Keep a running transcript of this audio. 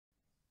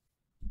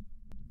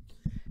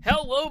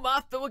Hello,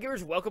 my fellow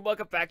gamers. Welcome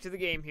back to the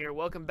game here.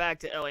 Welcome back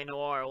to LA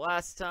Noire.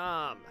 Last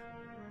time,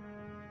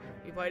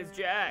 we played as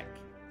Jack.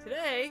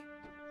 Today,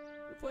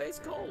 we play as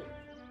Cole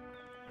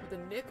with the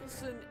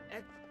Nicholson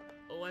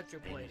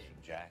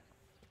Electroplating. Jack,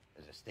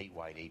 there's a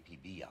statewide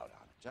APB out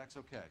on it. Jack's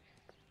okay.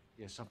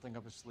 He has something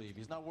up his sleeve.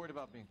 He's not worried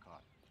about being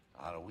caught.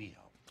 How do we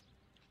help?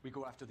 We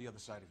go after the other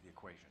side of the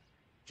equation.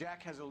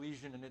 Jack has a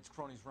lesion and its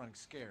cronies running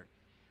scared.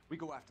 We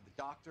go after the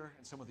doctor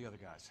and some of the other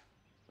guys.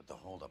 With the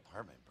whole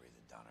department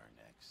breathing down our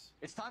necks.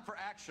 It's time for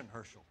action,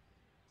 Herschel.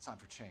 It's time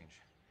for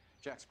change.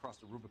 Jack's crossed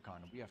the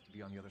Rubicon and we have to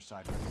be on the other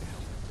side ready to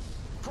help him.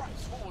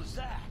 Christ, what was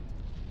that?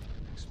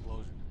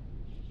 Explosion.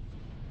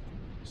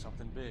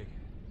 Something big.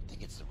 You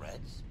think it's the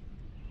Reds?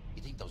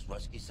 You think those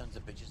Rusky sons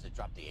of bitches that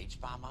dropped the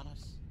H-bomb on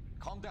us?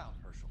 Calm down,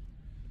 Herschel.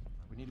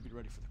 We need to be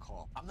ready for the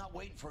call. I'm not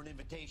waiting for an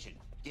invitation.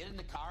 Get in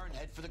the car and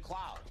head for the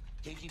cloud.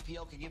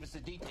 KGPL can give us the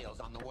details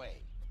on the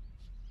way.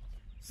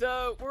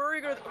 So,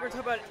 we're gonna talk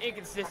about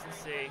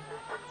inconsistency,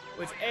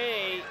 which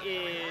A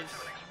is,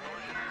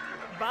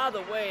 by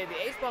the way,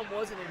 the H-bomb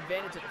wasn't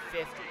invented until the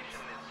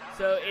 50s,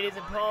 so it is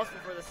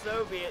impossible for the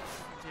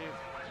Soviets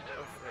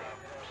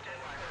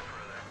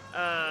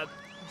to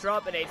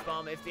drop an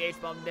H-bomb if the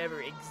H-bomb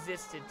never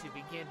existed to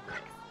begin with.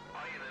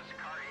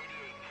 Car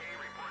 88K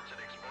reports an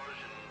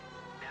explosion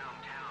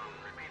downtown,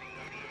 repeating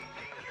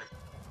 88 King.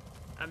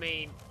 I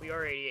mean, we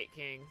are 88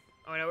 King.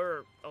 Oh no,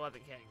 we're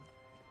 11 King.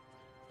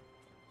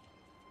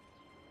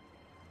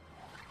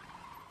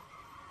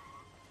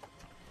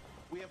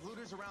 We have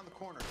looters around the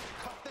corner.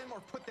 Cut them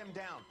or put them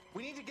down.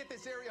 We need to get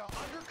this area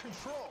under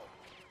control.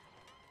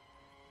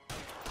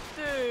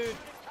 Dude.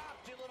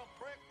 You little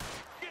prick!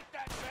 Get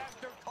that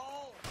bastard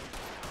Cole!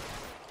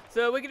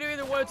 So we can do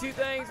either one of two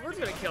things. We're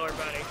just gonna kill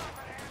everybody.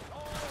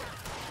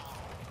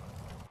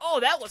 Oh,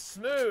 that was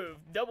smooth.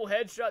 Double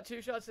headshot,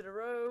 2 shots in a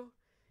row.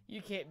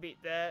 You can't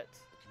beat that.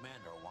 The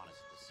commander will want us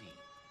at the scene.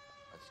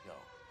 Let's go.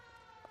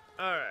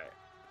 Alright.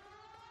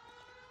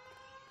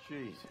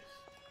 Jesus.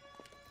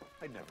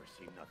 I've never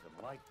seen nothing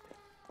like this.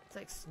 It's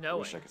like I snowing.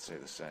 wish I could say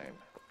the same.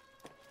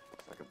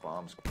 It's like a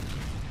bomb's...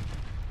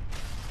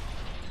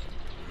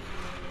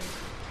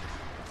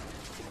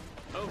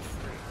 Oh,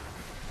 freak.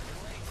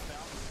 Delayed,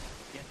 pal.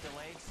 Get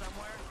delayed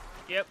somewhere?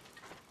 Yep.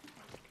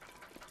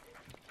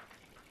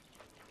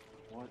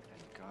 What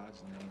in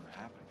God's name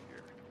happened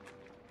here?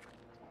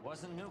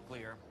 Wasn't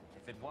nuclear.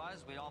 If it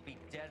was, we'd all be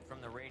dead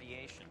from the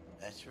radiation.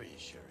 That's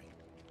reassuring.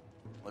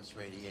 What's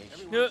radiation?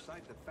 Everyone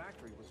inside the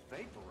factory was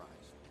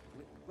vaporized.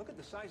 Look at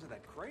the size of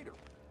that crater.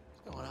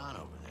 What's going on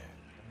over there?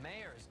 The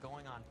mayor is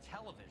going on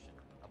television,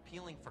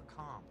 appealing for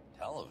calm.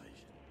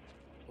 Television.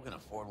 Who can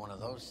afford one of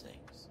those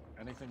things?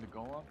 Anything to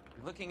go on?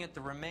 We're looking at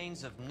the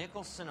remains of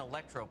Nicholson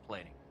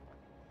Electroplating.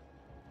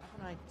 I have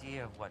an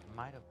idea of what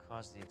might have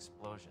caused the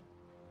explosion,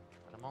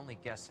 but I'm only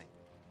guessing.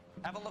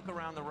 Have a look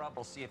around the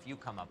rubble, see if you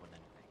come up with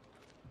anything.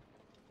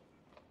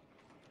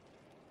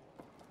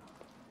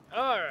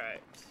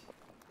 Alright.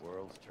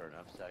 Worlds turn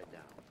upside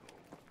down.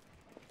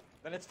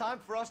 Then it's time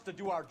for us to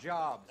do our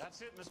jobs.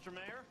 That's it, Mr.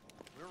 Mayor.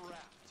 We're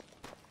wrapped.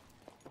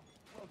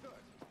 Oh, good.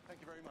 Thank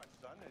you very much,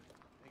 son. I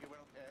think it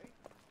went okay.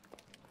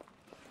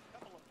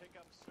 Couple of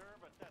pickups, sir,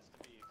 but that's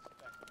to be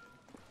expected.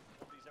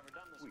 Nobody's ever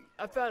done this before.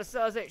 I found a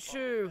size 8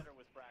 shoe. Better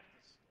with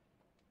practice.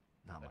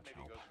 Not That much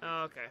maybe help. goes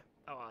Oh, okay.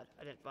 Oh, odd.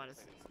 I didn't find it.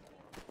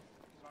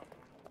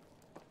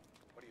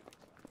 What do you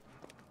think,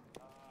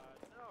 son?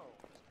 No,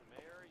 Mr.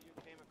 Mayor, you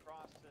came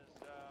across as,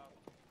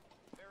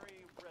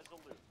 very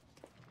resolute.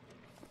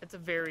 It's a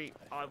very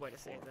odd way to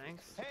say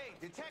things. Hey,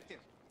 detective!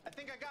 I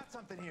think I got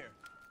something here.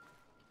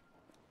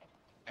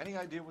 Any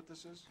idea what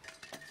this is?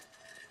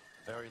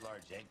 Very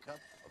large egg cup?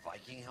 A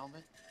Viking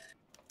helmet?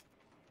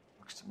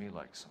 Looks to me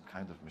like some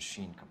kind of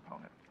machine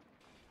component.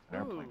 An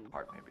airplane Ooh.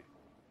 part, maybe.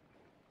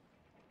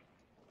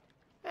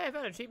 Hey, I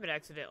found an achievement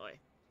accidentally.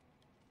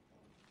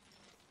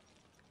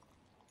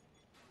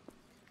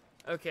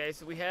 Okay,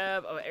 so we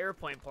have an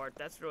airplane part.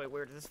 That's really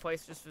weird. Is this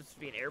place just supposed to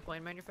be an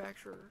airplane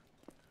manufacturer?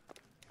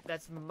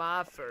 That's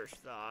my first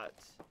thought.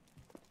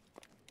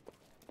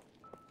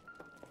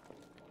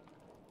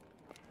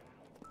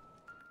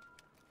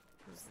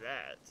 Who's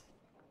that?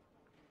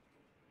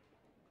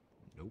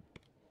 Nope.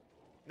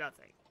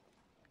 Nothing.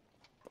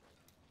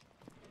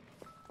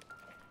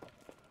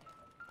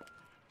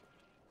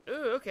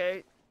 Ooh,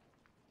 okay.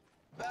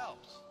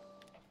 Bells!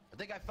 I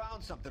think I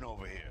found something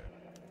over here.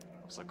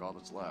 Looks like all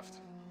that's left.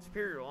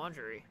 Superior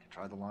laundry.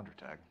 Try the laundry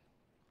tag.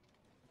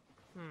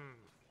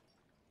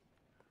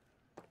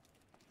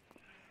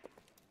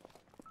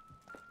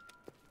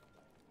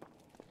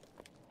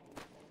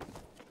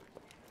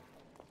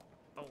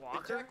 A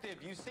locker?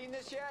 Detective, you seen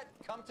this yet?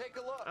 Come take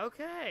a look.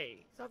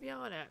 Okay. Stop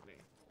yelling at me.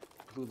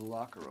 Blew the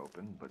locker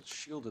open, but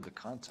shielded the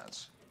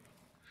contents.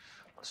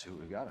 Let's see what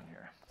we got in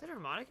here. Is that a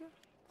harmonica?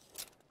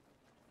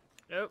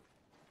 Nope.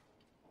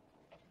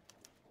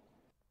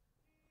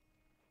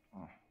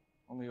 Oh,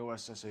 only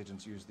OSS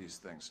agents use these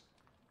things.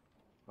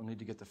 We'll need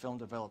to get the film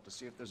developed to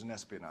see if there's an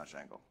espionage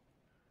angle.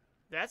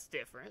 That's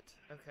different.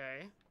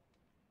 Okay.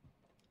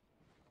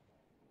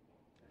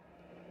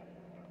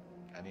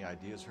 Any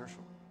ideas,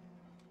 Herschel?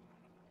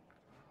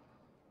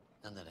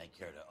 None that I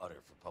care to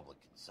utter for public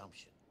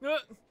consumption.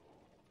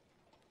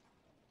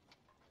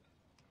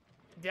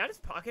 Did I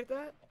just pocket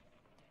that?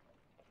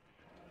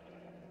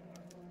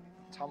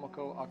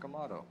 Tomoko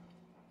Akamoto.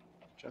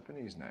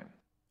 Japanese name.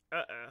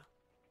 Uh-oh.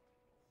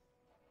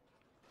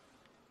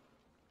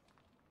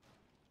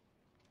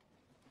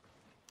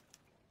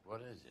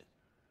 What is it?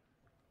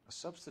 A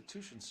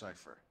substitution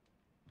cipher.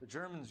 The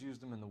Germans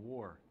used them in the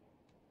war.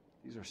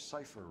 These are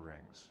cipher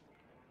rings.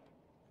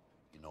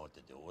 You know what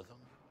to do with them?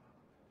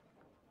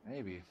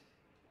 Maybe.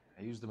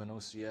 I used them in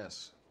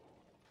OCS.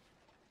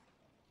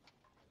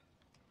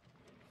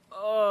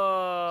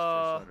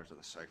 Oh. First letters are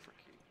the cipher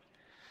key.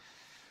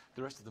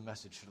 The rest of the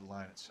message should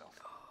align itself.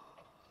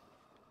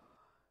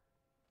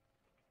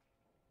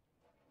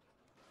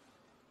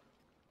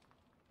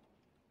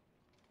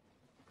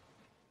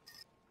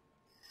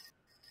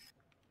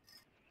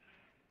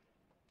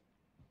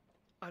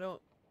 I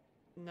don't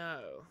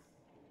know.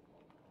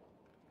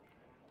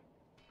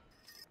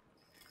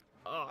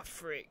 Oh,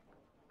 freak.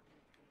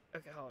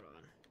 Okay, hold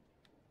on.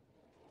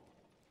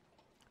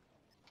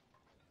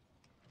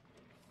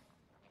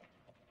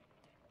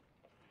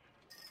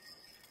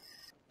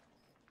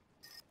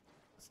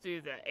 Let's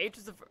do that. H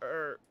is the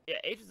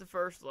H is the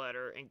first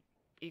letter and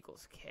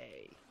equals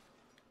K.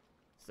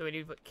 So we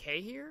need to put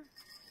K here?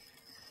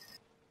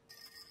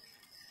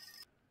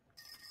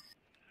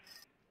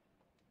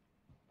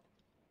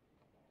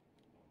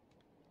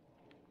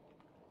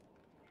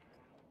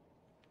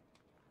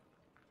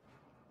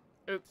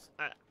 Oops.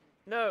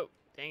 No.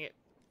 Dang it.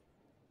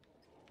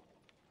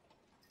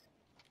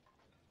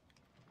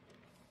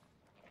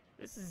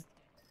 This is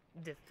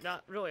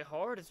not really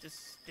hard. It's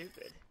just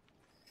stupid.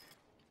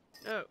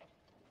 No.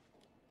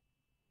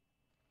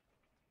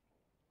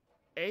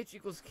 H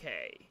equals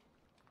K.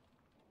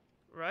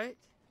 Right?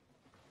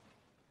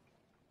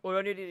 Or do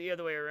I need it the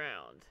other way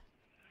around?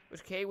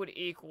 Which K would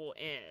equal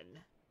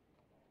N.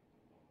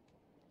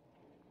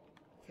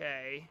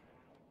 Okay.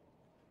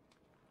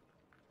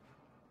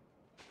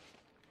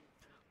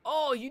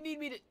 Oh, you need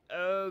me to...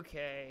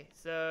 Okay,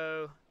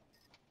 so...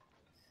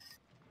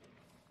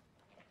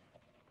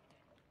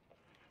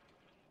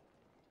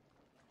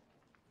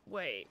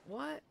 Wait,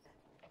 what?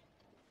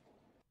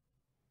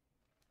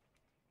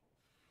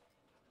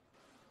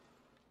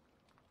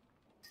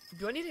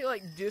 Do I need to,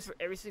 like, do this for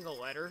every single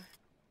letter?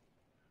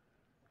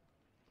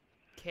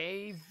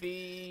 K,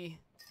 V...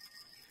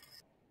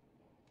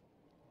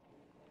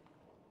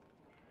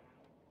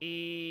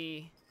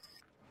 E...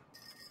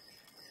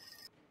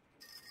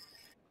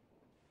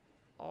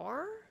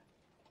 R?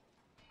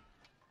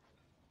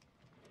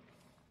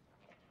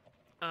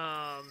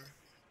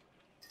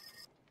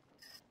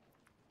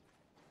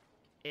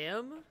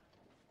 M?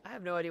 I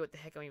have no idea what the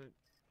heck I'm even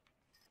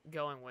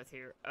going with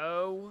here.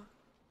 O?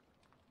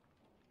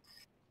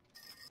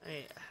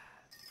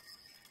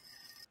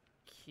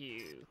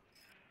 Q.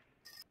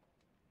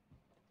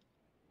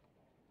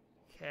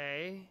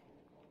 Okay.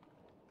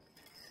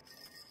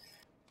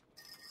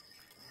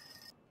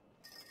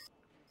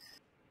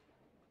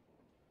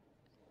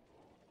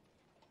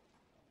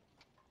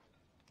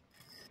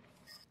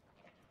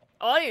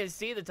 Oh, I didn't even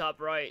see the top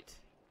right.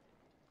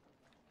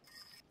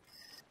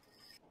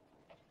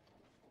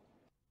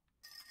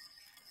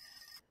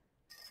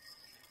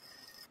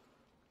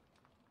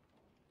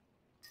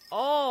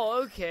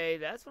 Oh, okay,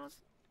 that's what I was...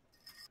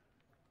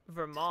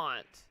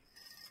 Vermont.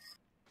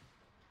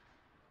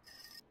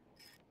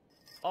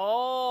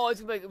 Oh,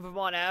 it's gonna be like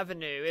Vermont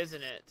Avenue,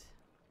 isn't it?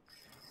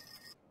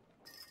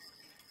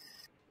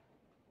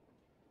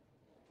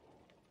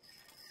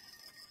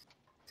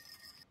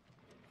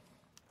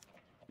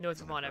 North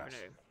Vermont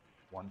Avenue.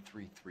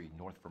 133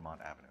 North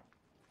Vermont Avenue.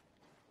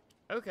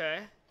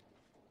 Okay.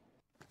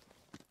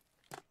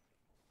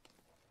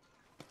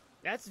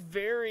 That's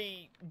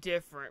very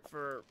different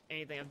for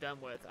anything I've done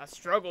with. I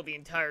struggled the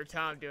entire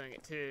time doing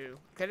it too.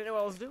 'Cause I didn't know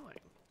what I was doing.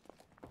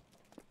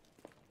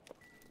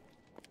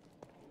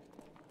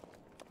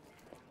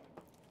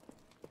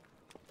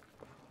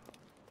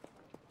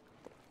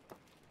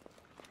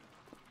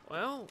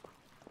 Well,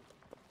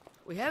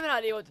 we have an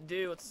idea what to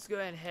do. Let's just go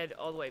ahead and head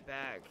all the way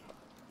back.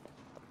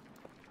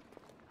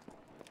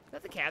 Is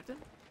that the captain?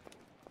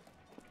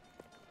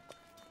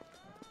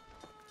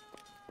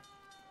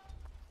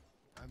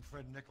 I'm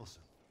Fred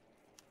Nicholson.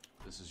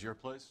 This is your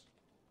place?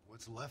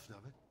 What's left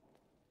of it?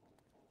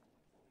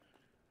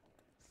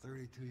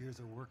 32 years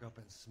of work up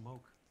in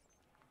smoke.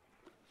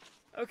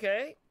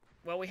 Okay.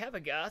 Well, we have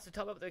a guy, so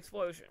tell me about the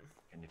explosion.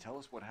 Can you tell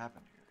us what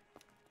happened here?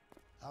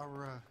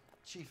 Our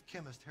chief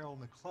chemist, Harold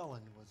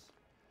McClellan, was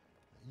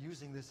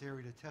using this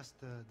area to test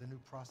the new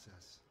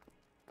process.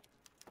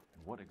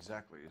 And what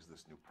exactly is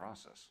this new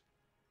process?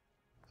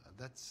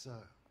 That's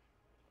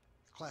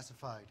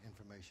classified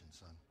information,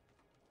 son.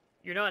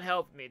 You're not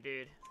helping me,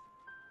 dude.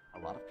 A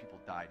lot of people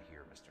died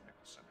here, Mr.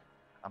 Nicholson.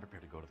 I'm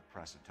prepared to go to the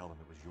press and tell them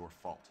it was your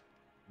fault.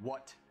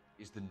 What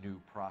is the new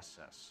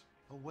process?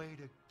 A way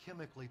to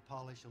chemically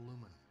polish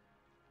aluminum.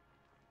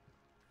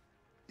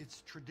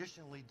 It's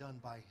traditionally done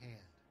by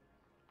hand.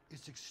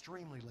 It's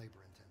extremely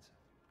labor intensive.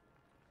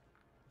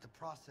 The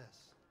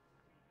process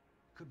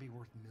could be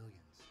worth millions.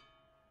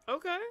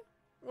 Okay,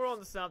 we're on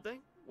to something.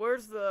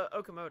 Where's the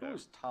Okamoto?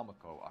 Who's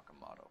Tomoko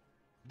Akamoto?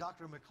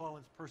 Dr.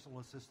 McClellan's personal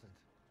assistant.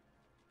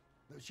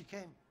 She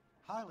came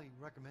highly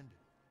recommended.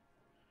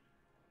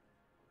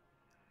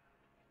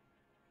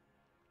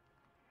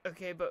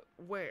 Okay, but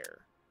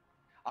where?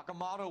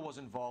 Akamoto was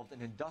involved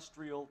in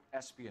industrial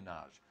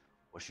espionage.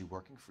 Was she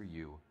working for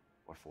you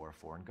or for a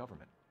foreign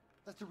government?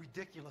 That's a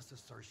ridiculous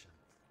assertion.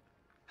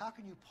 How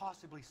can you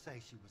possibly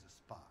say she was a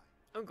spy?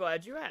 I'm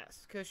glad you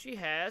asked, because she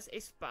has a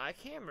spy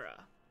camera.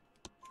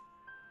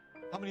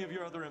 How many of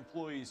your other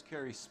employees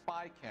carry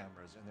spy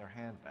cameras in their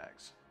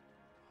handbags?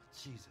 Oh,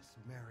 Jesus,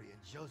 Mary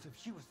and Joseph,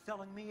 she was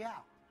selling me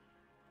out.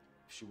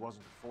 If she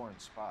wasn't a foreign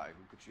spy,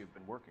 who could she have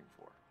been working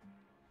for?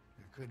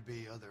 There could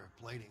be other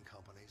plating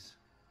companies,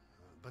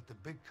 but the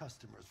big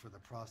customers for the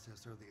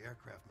process are the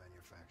aircraft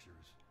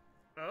manufacturers.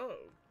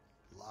 Oh.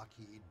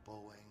 Lockheed,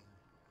 Boeing,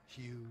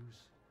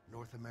 Hughes,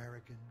 North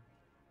American.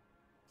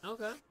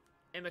 Okay.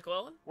 And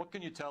McClellan? What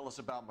can you tell us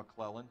about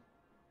McClellan?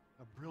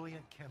 A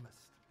brilliant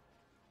chemist.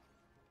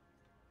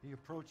 He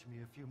approached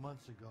me a few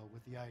months ago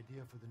with the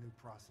idea for the new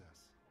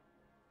process.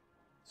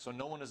 So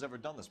no one has ever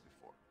done this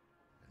before?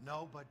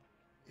 No, but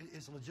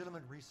it's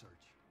legitimate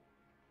research.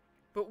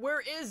 But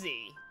where is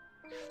he?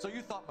 So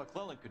you thought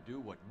McClellan could do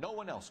what no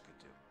one else could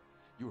do.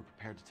 You were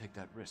prepared to take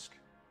that risk.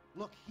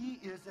 Look, he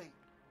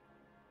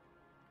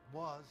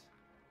was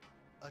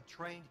a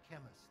trained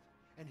chemist,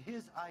 and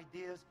his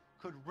ideas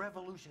could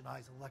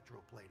revolutionize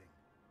electroplating.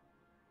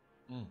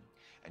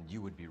 And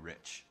you would be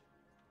rich.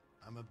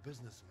 I'm a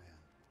businessman.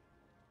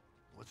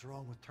 What's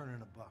wrong with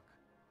turning a buck?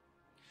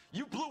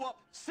 You blew up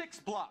 6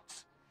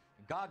 blocks!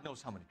 And God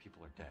knows how many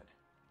people are dead.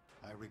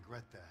 I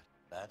regret that.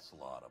 That's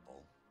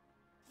laudable.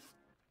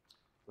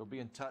 We'll be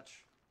in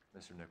touch,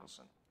 Mr.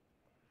 Nicholson.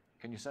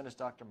 Can you send us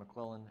Dr.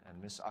 McClellan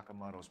and Miss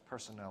Akamoto's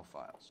personnel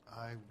files?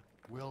 I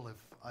will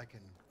if I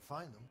can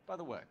find them. By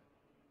the way,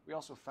 we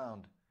also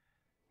found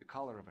the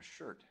collar of a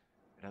shirt.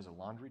 It has a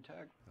laundry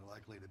tag. They're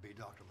likely to be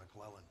Dr.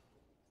 McClellan.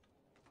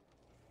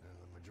 And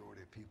the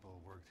majority of people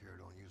who worked here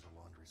don't use a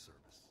laundry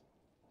service.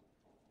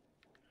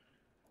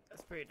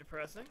 That's pretty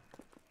depressing.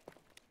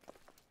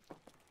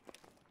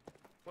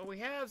 Well, we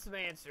have some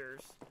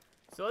answers.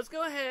 So let's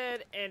go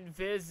ahead and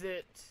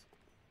visit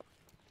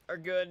our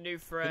good new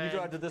friend. Can you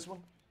drive to this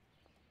one?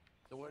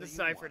 So where The do you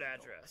ciphered wanna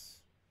go?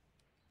 address.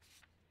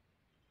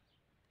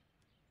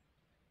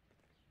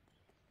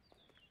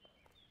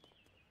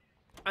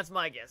 That's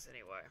my guess,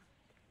 anyway.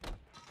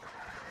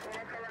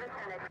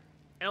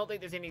 I don't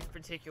think there's any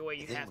particular way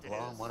you think have to do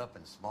McClellan this. went up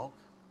in smoke?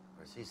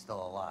 Or is he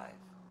still alive?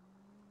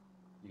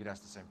 You could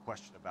ask the same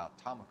question about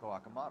Tomoko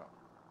Akamoto.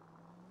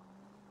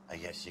 I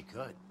guess you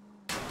could.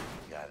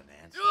 You got an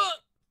answer?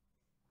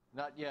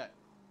 Not yet,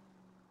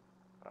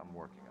 but I'm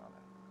working on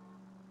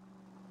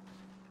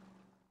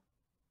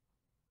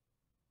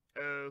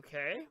it.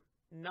 Okay.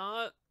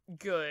 Not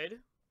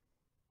good.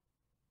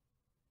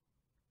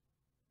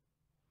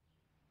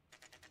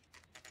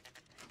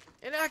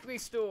 An Acme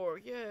store!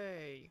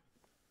 Yay!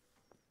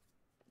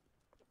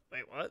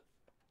 Wait, what?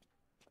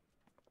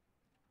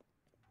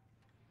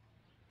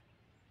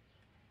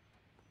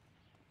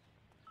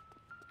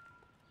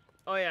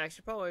 Oh yeah, I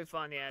should probably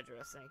find the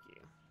address, thank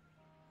you.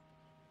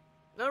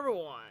 Number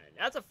 1.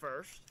 That's a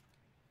first.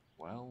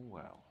 Well,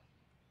 well.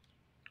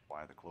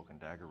 Why the cloak and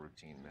dagger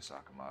routine, Miss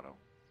Akamoto?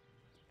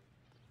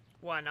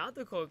 Why not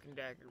the cloak and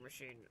dagger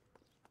machine,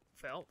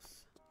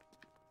 Phelps?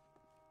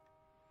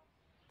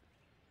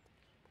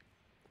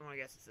 Oh, I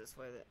guess it's this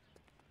way that...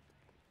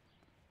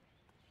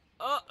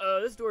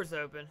 Uh-oh, this door's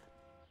open.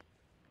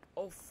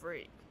 Oh,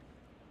 freak.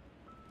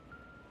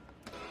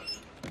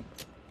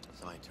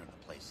 Somebody turned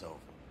the place over.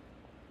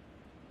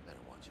 Better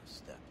watch your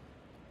step.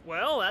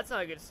 Well, that's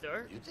not a good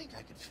start. You think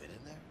I could fit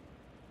in there?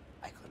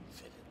 I couldn't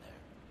fit in there.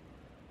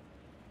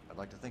 I'd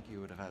like to think you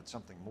would have had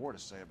something more to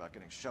say about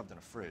getting shoved in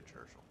a fridge,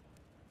 Herschel.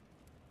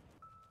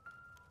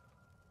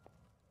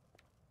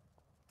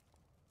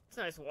 It's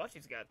a nice watch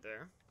he's got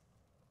there.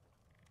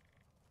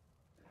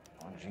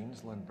 On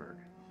Jeans Lindbergh.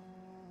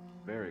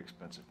 Very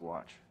expensive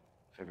watch.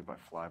 Favored by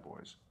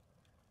flyboys.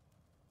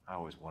 I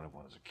always wanted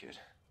one as a kid.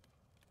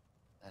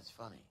 That's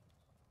funny.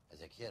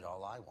 As a kid,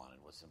 all I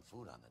wanted was some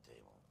food on the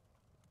table.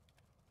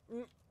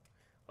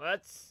 Well,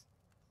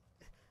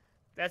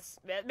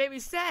 that made me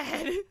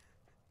sad.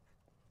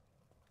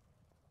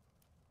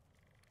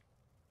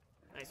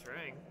 Nice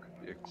ring.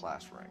 Could be a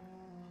class ring.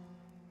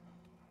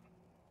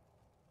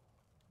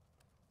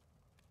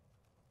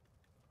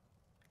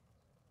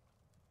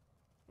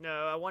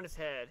 No, I want his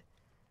head.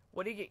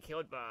 What did he get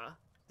killed by?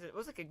 It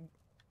was like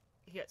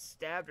he got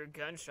stabbed or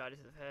gunshot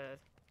into the head.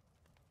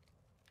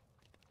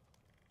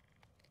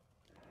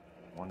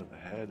 One to the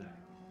head,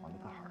 one to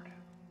the heart.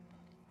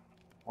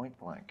 Point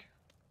blank.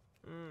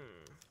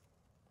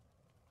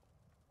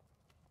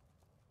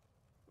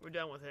 We're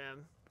done with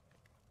him.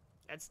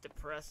 That's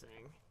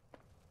depressing.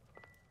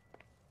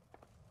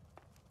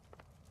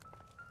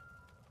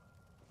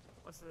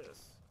 What's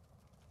this?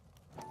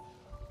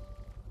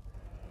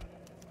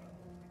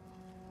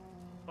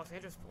 Los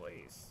Angeles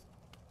Police.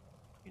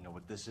 You know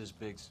what this is,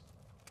 Biggs?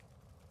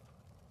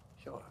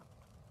 Sure.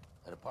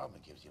 That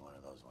apartment gives you one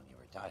of those when you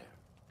retire.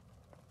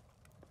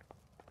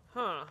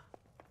 Huh.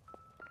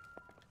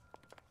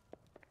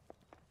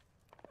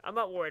 I'm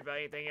not worried about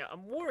anything yet.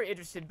 I'm more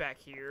interested back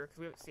here, because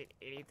we haven't seen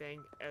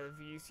anything of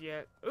use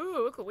yet.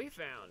 Ooh, look what we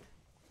found.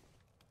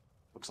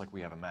 Looks like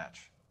we have a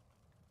match.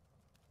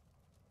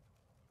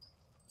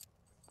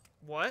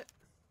 What?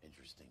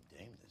 Interesting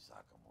dame, this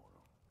Sakamoto.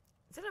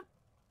 Is that a...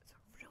 It's a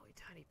really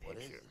tiny picture.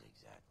 What is it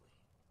exactly?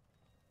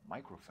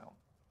 Microfilm.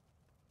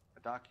 A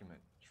document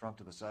shrunk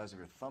to the size of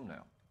your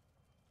thumbnail.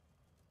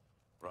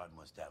 Broad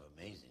must have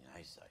amazing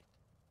eyesight.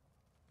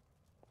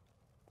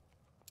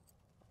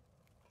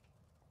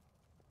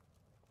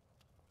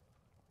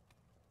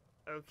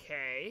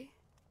 Okay.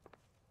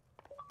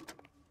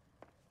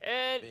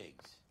 And...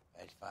 Biggs,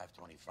 edge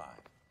 525.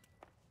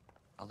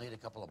 I'll need a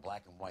couple of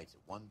black and whites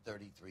at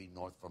 133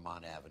 North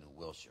Vermont Avenue,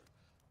 Wilshire.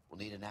 We'll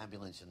need an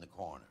ambulance in the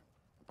corner.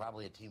 And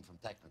probably a team from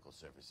technical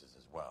services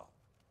as well.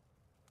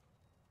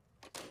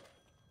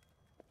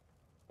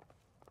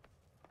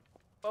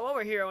 Well, while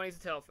we're here, I want to use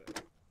the telephone.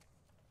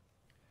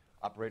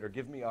 Operator,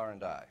 give me R&I.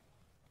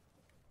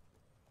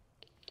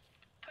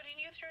 Putting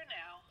you through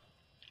now.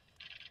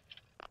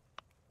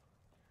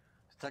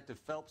 Detective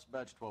Phelps,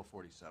 badge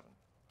 1247.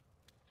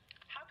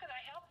 How could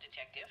I help,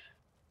 Detective?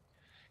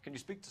 Can you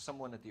speak to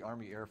someone at the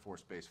Army Air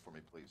Force Base for me,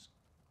 please?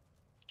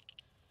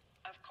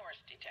 Of course,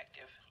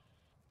 Detective.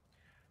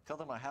 Tell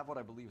them I have what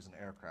I believe is an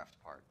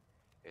aircraft part.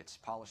 It's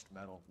polished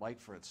metal, light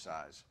for its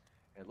size,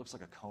 and it looks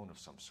like a cone of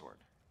some sort.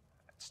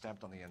 It's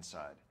stamped on the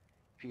inside.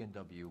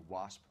 P&W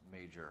Wasp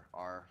Major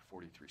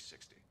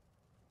R4360.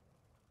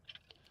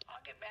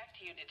 I'll get back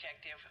to you,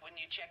 Detective, when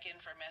you check in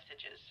for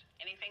messages.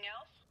 Anything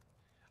else?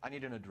 I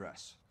need an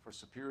address for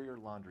Superior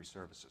Laundry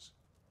Services.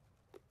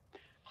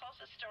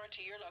 Closest store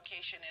to your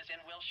location is in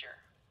Wilshire,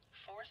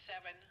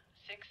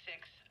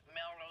 4766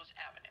 Melrose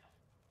Avenue.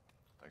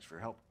 Thanks for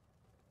your help.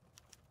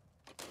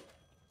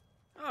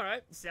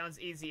 Alright, sounds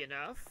easy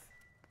enough.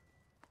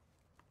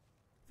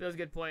 Feels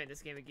good playing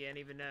this game again,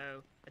 even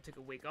though I took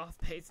a week off,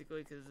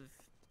 basically, because of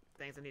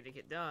things I need to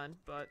get done,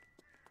 but...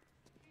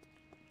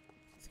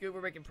 It's good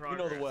we're making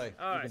progress. You know the way.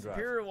 Alright,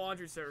 Superior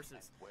Laundry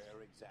Services.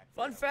 Exactly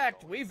Fun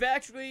fact, we've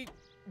actually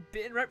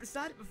been right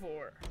beside it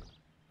before.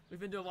 We've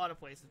been to a lot of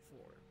places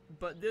before.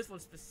 But this one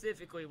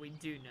specifically, we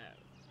do know.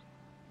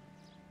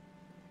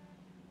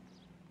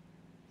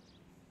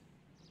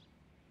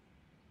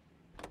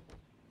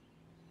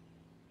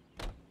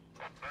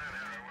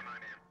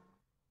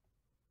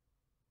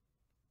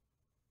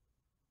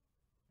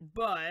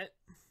 But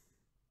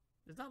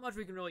there's not much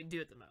we can really do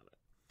at the moment.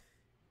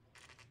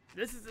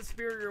 This is the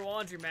Superior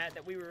Laundromat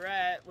that we were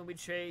at when we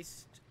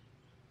chased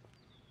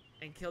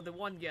and killed the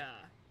one guy.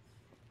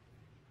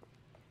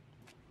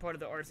 Part of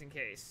the arson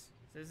case.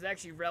 So this is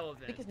actually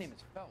relevant. I think his name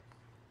is Phelps.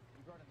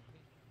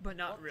 But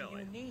not what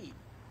really. do you need?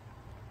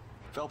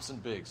 Phelps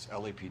and Biggs,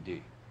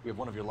 LAPD. We have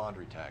one of your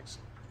laundry tags.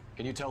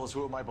 Can you tell us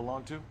who it might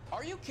belong to?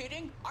 Are you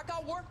kidding? I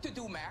got work to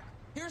do, Mac.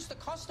 Here's the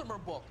customer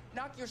book.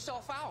 Knock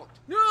yourself out.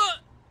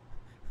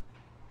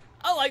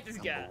 I like this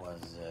guy. Number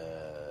was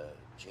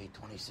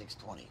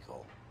J2620,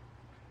 Cole.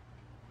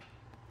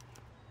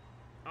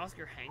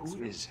 Oscar Who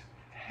Hangstrom. is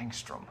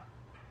Hangstrom?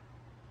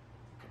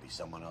 Could be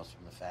someone else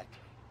from the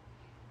factory.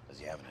 Does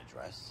he have an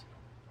address?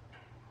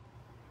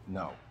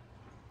 No.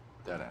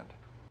 Dead end.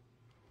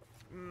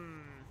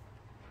 Hmm.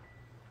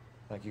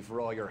 Thank you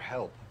for all your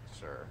help,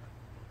 sir.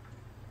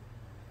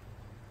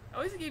 I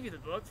always gave you the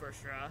book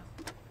first try.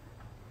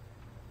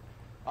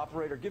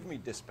 Operator, give me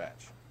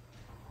dispatch.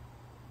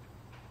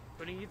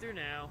 Putting you through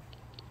now.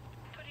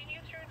 Putting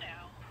you through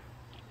now.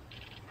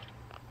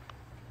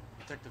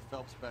 Detective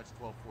Phelps, badge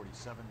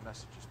 1247.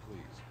 Messages,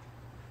 please.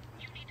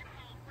 You need to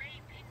call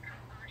Ray Pinker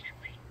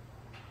urgently.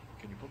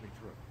 Can you put me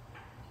through?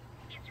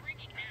 It's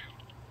ringing now.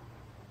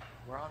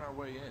 We're on our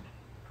way in.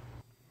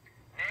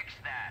 Nix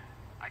that.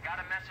 I got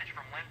a message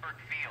from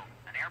Lindbergh Field.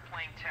 An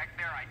airplane tech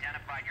there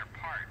identified your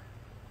part.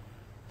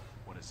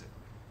 What is it?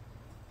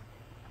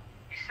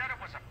 He said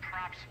it was a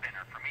prop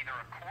spinner from either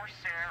a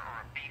Corsair or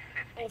a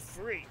B-50. Oh,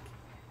 freak.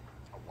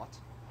 A what?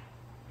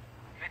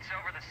 Fits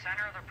over the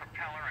center of the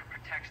propeller and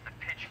protects the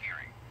pitch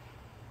gearing.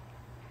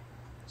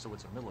 So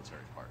it's a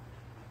military part.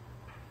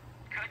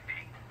 Could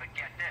be, but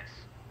get this.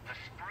 The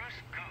Spruce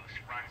Goose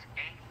runs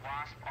 8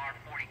 Wasp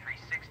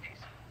R4360s.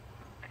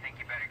 I think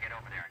you better get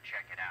over there and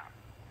check it out.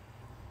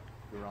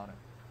 We're on it.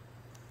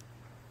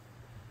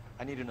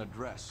 I need an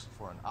address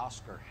for an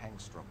Oscar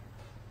Hangstrom.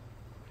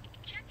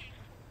 Checking.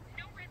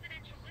 No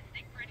residential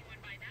listing for anyone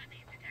by that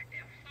name,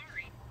 Detective.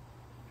 Sorry.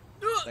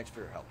 Thanks for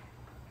your help.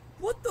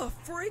 What the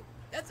freak?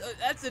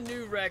 That's a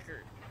new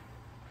record.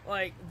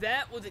 Like,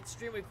 that was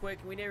extremely quick,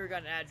 and we never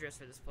got an address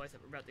for this place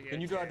that we're about to go to.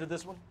 Can you drive to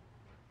this one?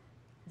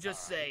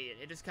 Just say it.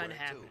 It just kind of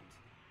Where to? happened.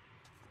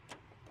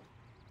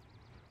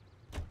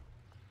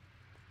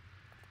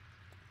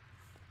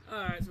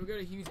 Alright, so we'll go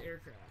to Hughes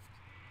Aircraft.